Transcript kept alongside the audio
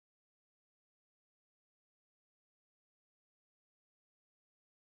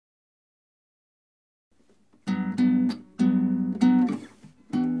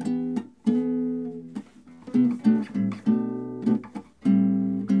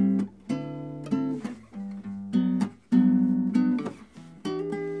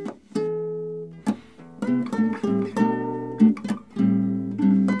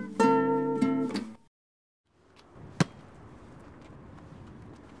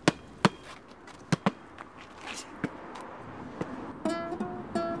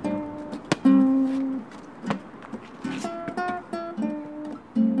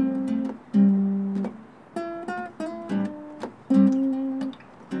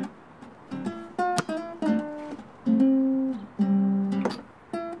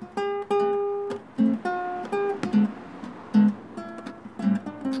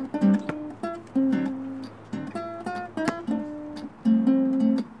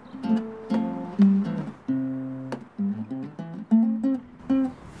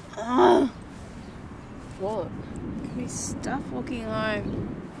walking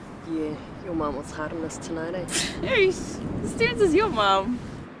home. Yeah, your mum was hard on us tonight, eh? Hey, Stans is your mum.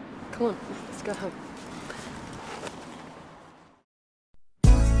 Come on, let's go home.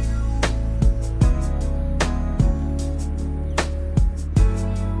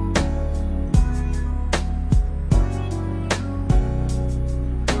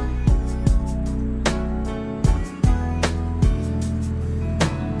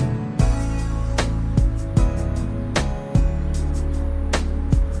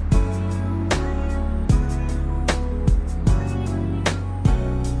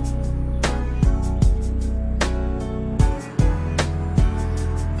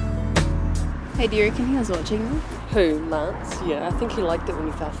 Hey, do you reckon he was watching you? Who, Lance? Yeah, I think he liked it when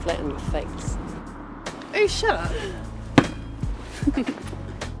you fell flat on your face. Oh, shut up.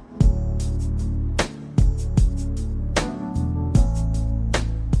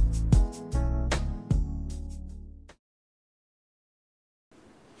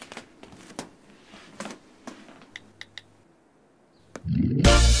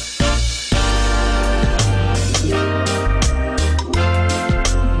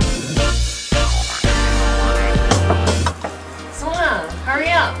 Samoan, hurry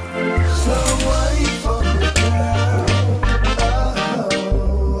up!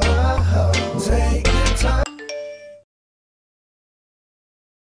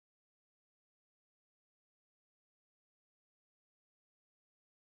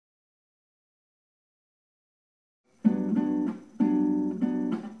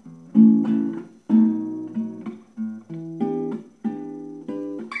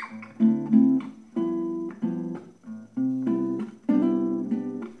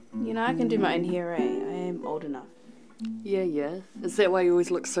 You know I can do my own hair, eh? I am old enough. Yeah. Is that why you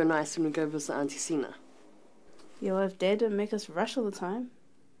always look so nice when we go visit Auntie Sina? Yeah, well, if Dad didn't make us rush all the time.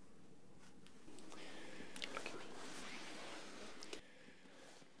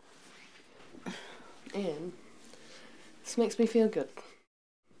 And this makes me feel good.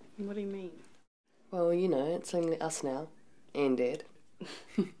 What do you mean? Well, you know, it's only us now. And Dad.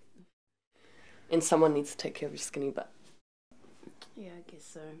 And someone needs to take care of your skinny butt. Yeah, I guess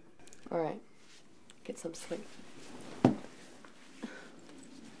so. Alright, get some sleep.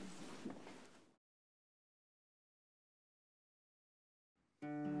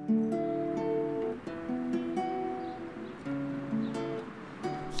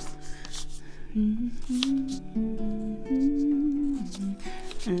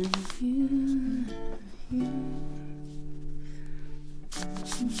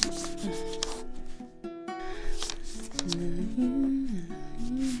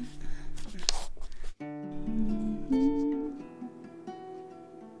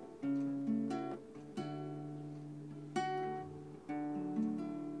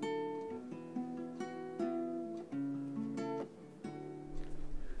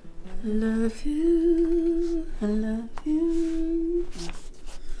 Love you, I love you.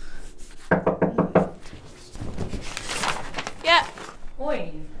 Yeah.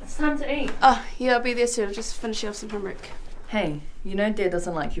 Oi, it's time to eat. Oh, yeah, I'll be there soon. I'm just finishing off some homework. Hey, you know Dad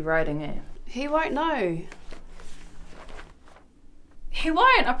doesn't like you riding, eh? He won't know. He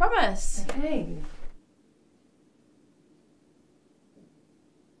won't, I promise. Okay.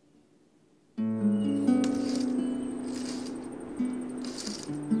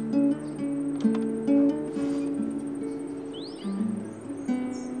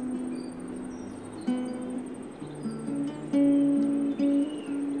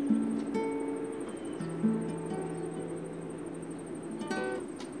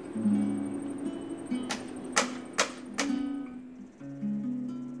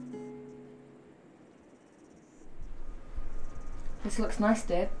 This looks nice,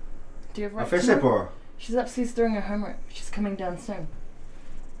 Dad. Do you have right tomorrow? She's upstairs doing her homework. She's coming down soon.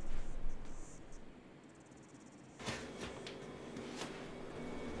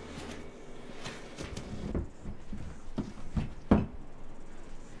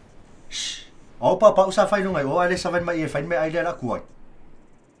 Shh. O papa usa fai nungai o ale sa vai mai e fai me ai la kuai.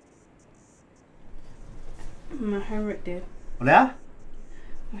 My homework, Dad. Olea?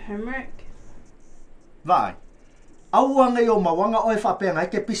 My homework? Vai. Au anga yo mawanga o e fa pe ngai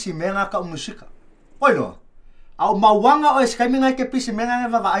ke pisi me nga ka musika. Oi no. Au mawanga o e skai me ngai ke pisi me nga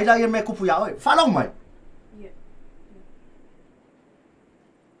va ai la ye me kupu ya oi. Fa long mai. Yeah.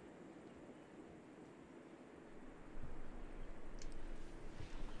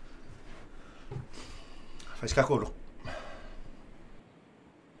 Faz ka kolo.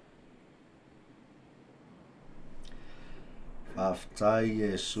 Aftai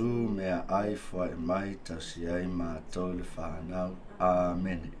Yesu mea ai fo e mai tasi ai mātou le whanau.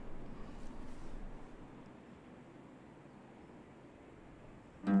 Amen.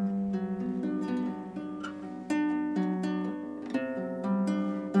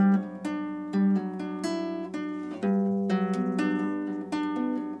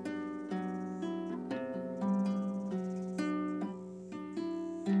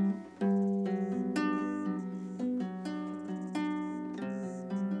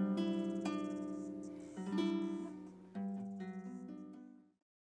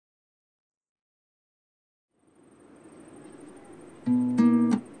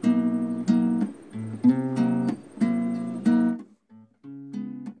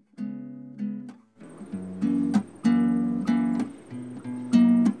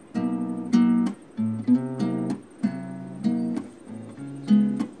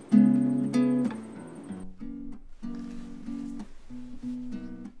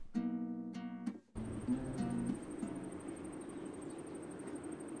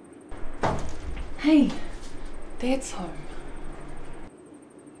 Hey, Dad's home.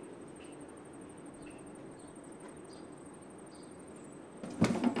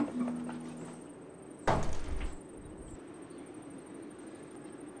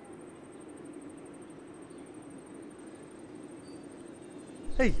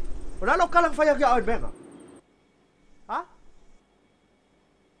 Hey, wala ka lang faya kaya benga. Ha?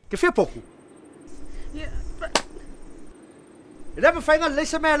 Que fia pouco. Yeah, but Ele me fai nga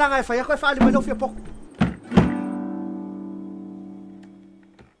leise me lang ai faya ko fa ali me no fia pouco.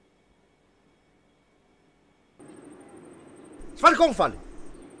 Fale como fale.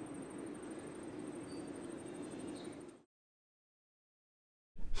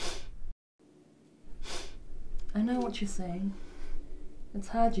 I know what you're saying. It's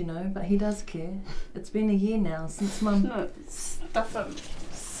hard, you know, but he does care. It's been a year now since Mum... no, stuff him.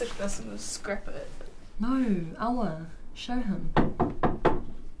 Sick this and scrap it. No, Awa, show him.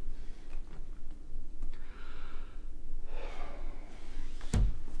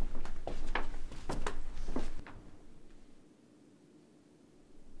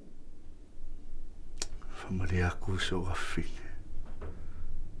 Familia aku so afing.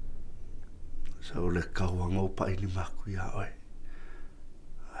 Sa ole kawang o pa ini maku ya oi.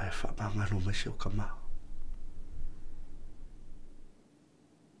 Ai fa manga no me o kama.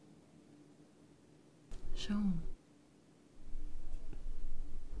 Show him.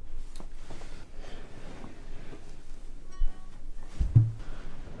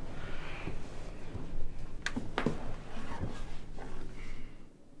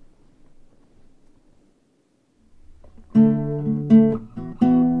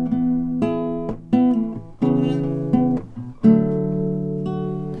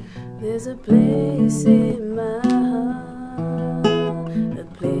 There's a place in my heart, a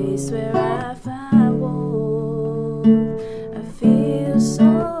place where I find warmth. I feel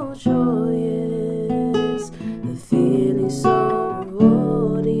so joyous, the feeling so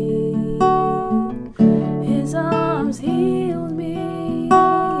rewarding. His arms healed me,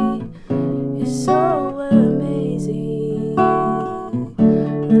 it's so amazing.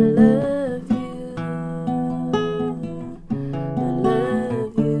 I love you, I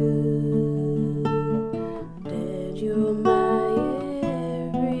love you, Dad, you're my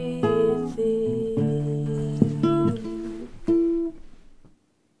everything.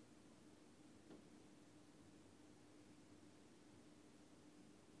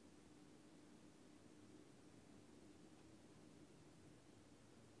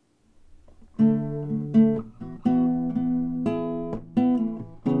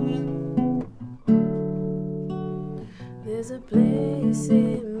 There's a place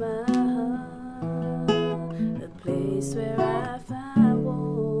in